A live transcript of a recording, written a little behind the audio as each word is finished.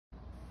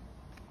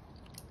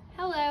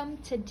Hello!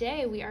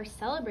 Today we are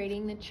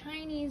celebrating the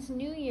Chinese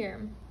New Year.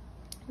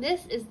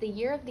 This is the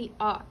year of the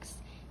ox,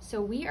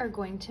 so we are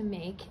going to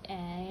make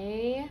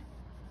a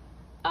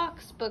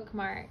ox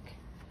bookmark.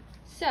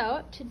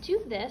 So to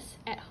do this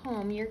at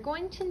home, you're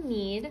going to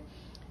need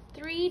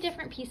 3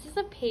 different pieces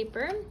of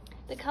paper.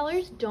 The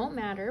colors don't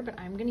matter, but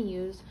I'm going to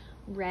use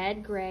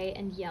red, gray,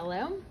 and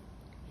yellow.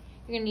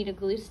 You're going to need a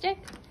glue stick,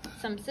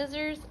 some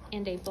scissors,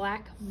 and a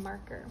black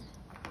marker.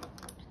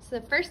 So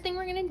the first thing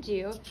we're going to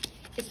do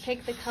is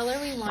pick the color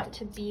we want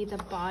to be the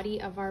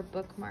body of our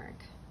bookmark.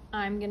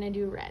 I'm going to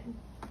do red.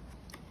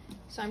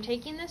 So I'm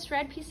taking this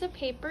red piece of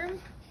paper,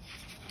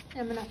 and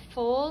I'm going to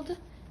fold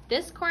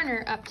this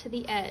corner up to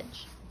the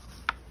edge.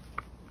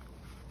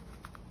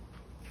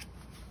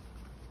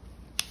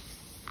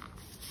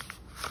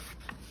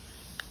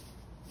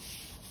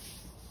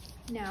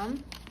 Now,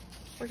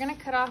 we're going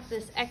to cut off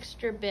this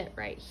extra bit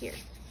right here.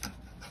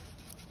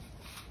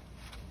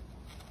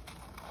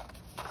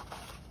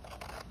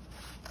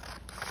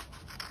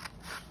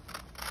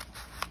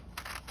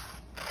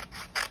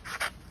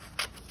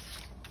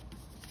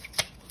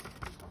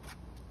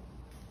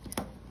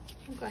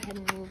 I'll go ahead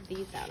and move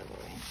these out of the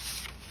way.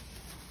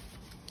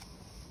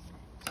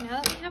 So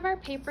now that we have our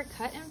paper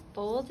cut and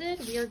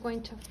folded, we are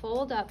going to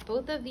fold up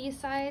both of these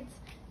sides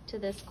to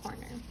this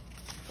corner,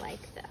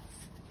 like this.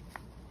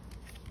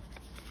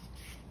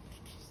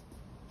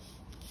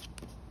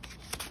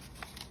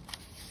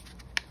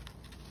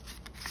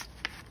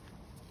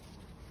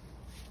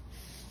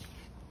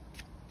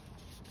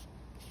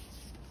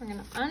 We're going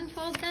to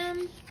unfold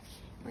them.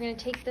 We're going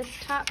to take this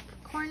top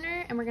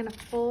corner and we're going to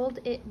fold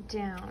it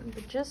down.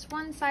 But just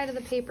one side of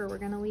the paper, we're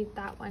going to leave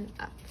that one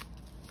up.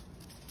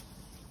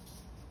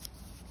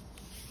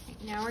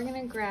 Right, now we're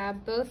going to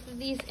grab both of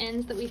these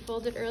ends that we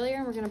folded earlier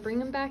and we're going to bring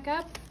them back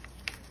up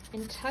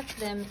and tuck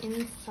them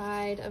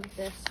inside of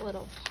this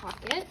little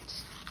pocket.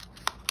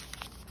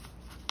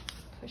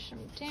 Push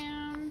them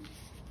down.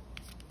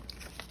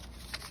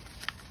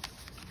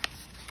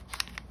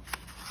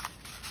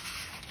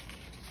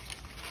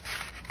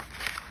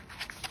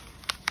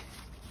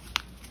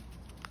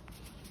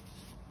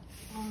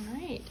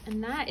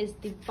 And that is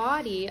the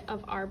body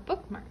of our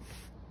bookmark.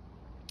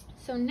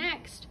 So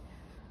next,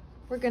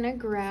 we're going to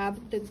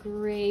grab the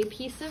gray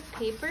piece of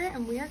paper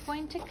and we are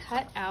going to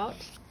cut out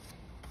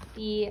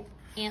the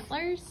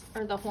antlers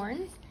or the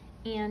horns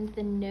and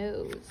the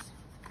nose.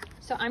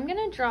 So I'm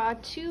going to draw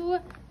 2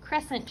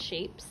 crescent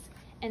shapes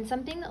and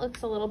something that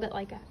looks a little bit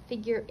like a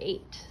figure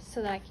 8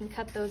 so that I can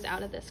cut those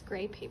out of this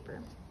gray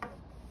paper.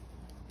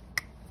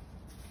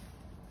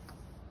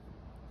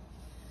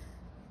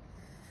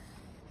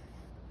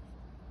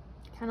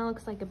 Kind of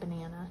looks like a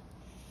banana.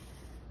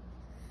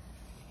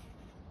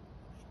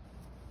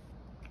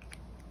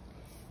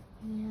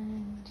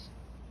 And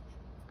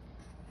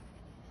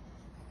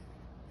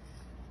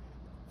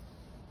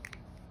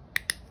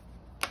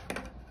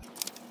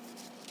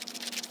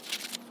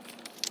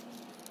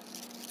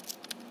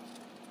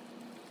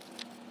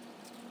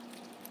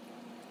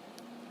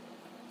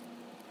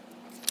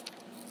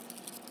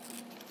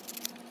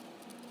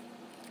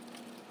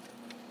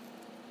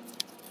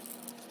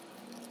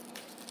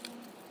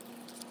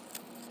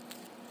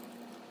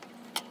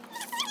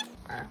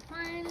our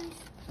horns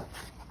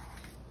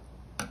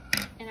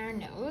and our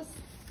nose.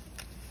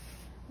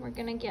 We're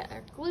gonna get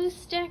our glue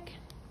stick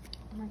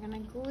and we're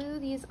gonna glue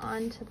these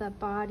onto the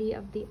body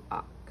of the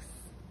ox.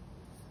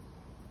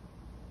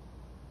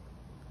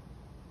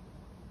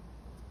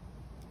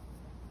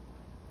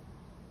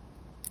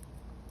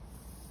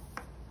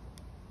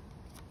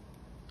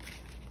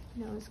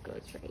 Nose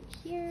goes right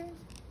here.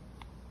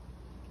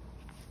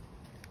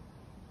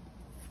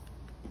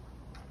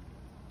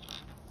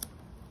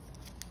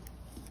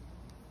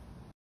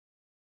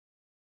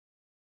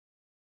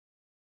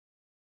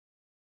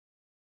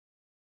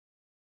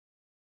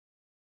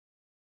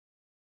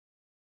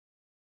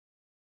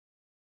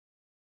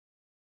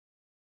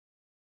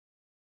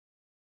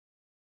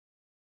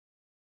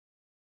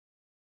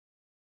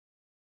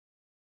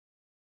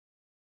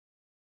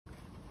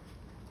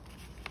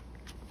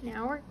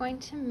 Now we're going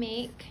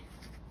to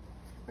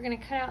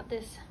cut out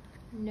this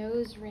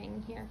nose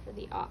ring here for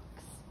the ox.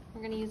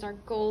 We're going to use our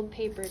gold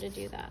paper to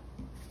do that.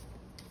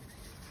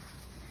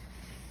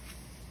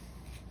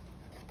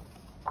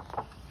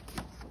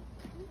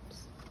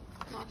 Oops,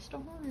 lost a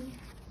horn.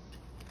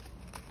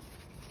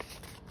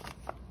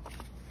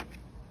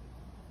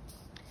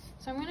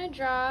 So I'm going to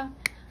draw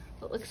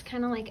what looks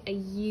kind of like a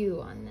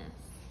U on this.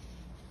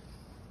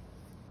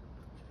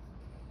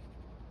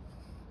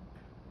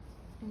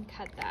 And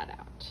cut that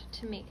out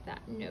to make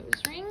that nose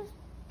ring.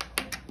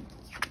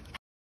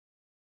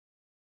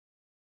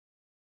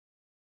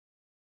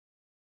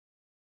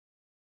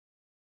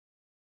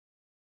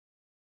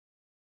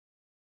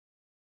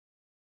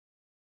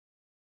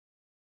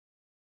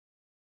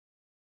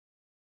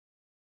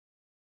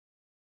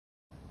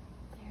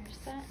 There's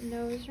that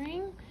nose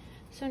ring.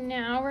 So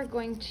now we're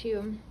going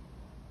to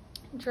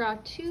draw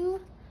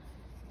 2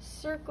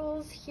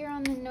 circles here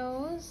on the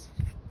nose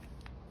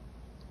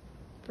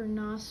for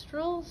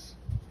nostrils.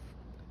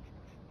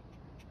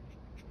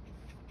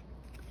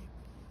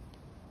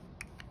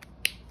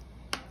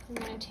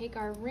 We're gonna take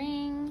our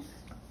ring,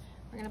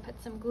 we're gonna put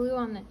some glue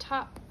on the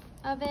top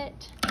of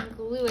it and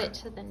glue it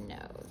to the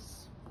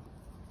nose.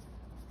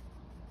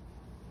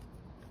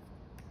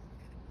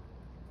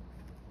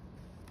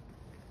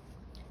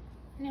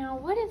 Now,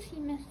 what is he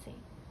missing?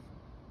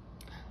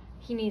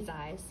 He needs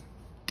eyes.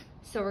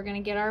 So we're gonna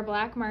get our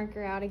black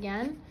marker out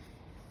again,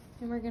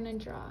 and we're gonna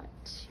draw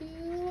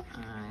 2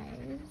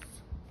 eyes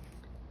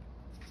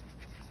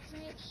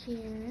right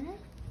here.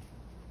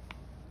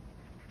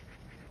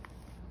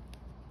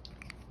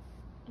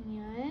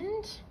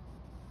 And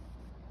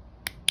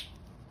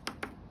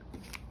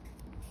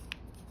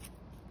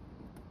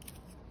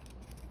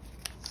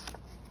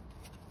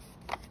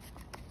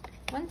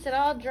once it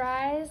all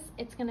dries,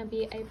 it's going to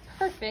be a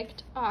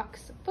perfect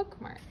ox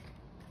bookmark.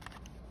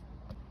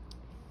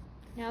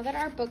 Now that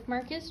our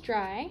bookmark is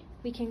dry,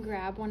 we can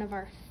grab one of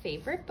our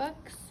favorite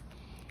books,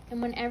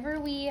 and whenever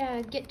we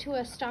get to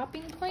a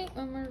stopping point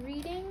when we're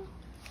reading,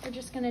 we're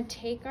just going to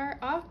take our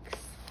ox,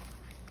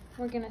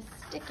 we're going to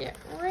stick it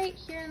right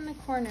here in the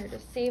corner to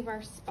save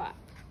our spot.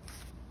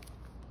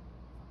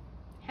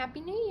 Happy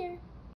New Year!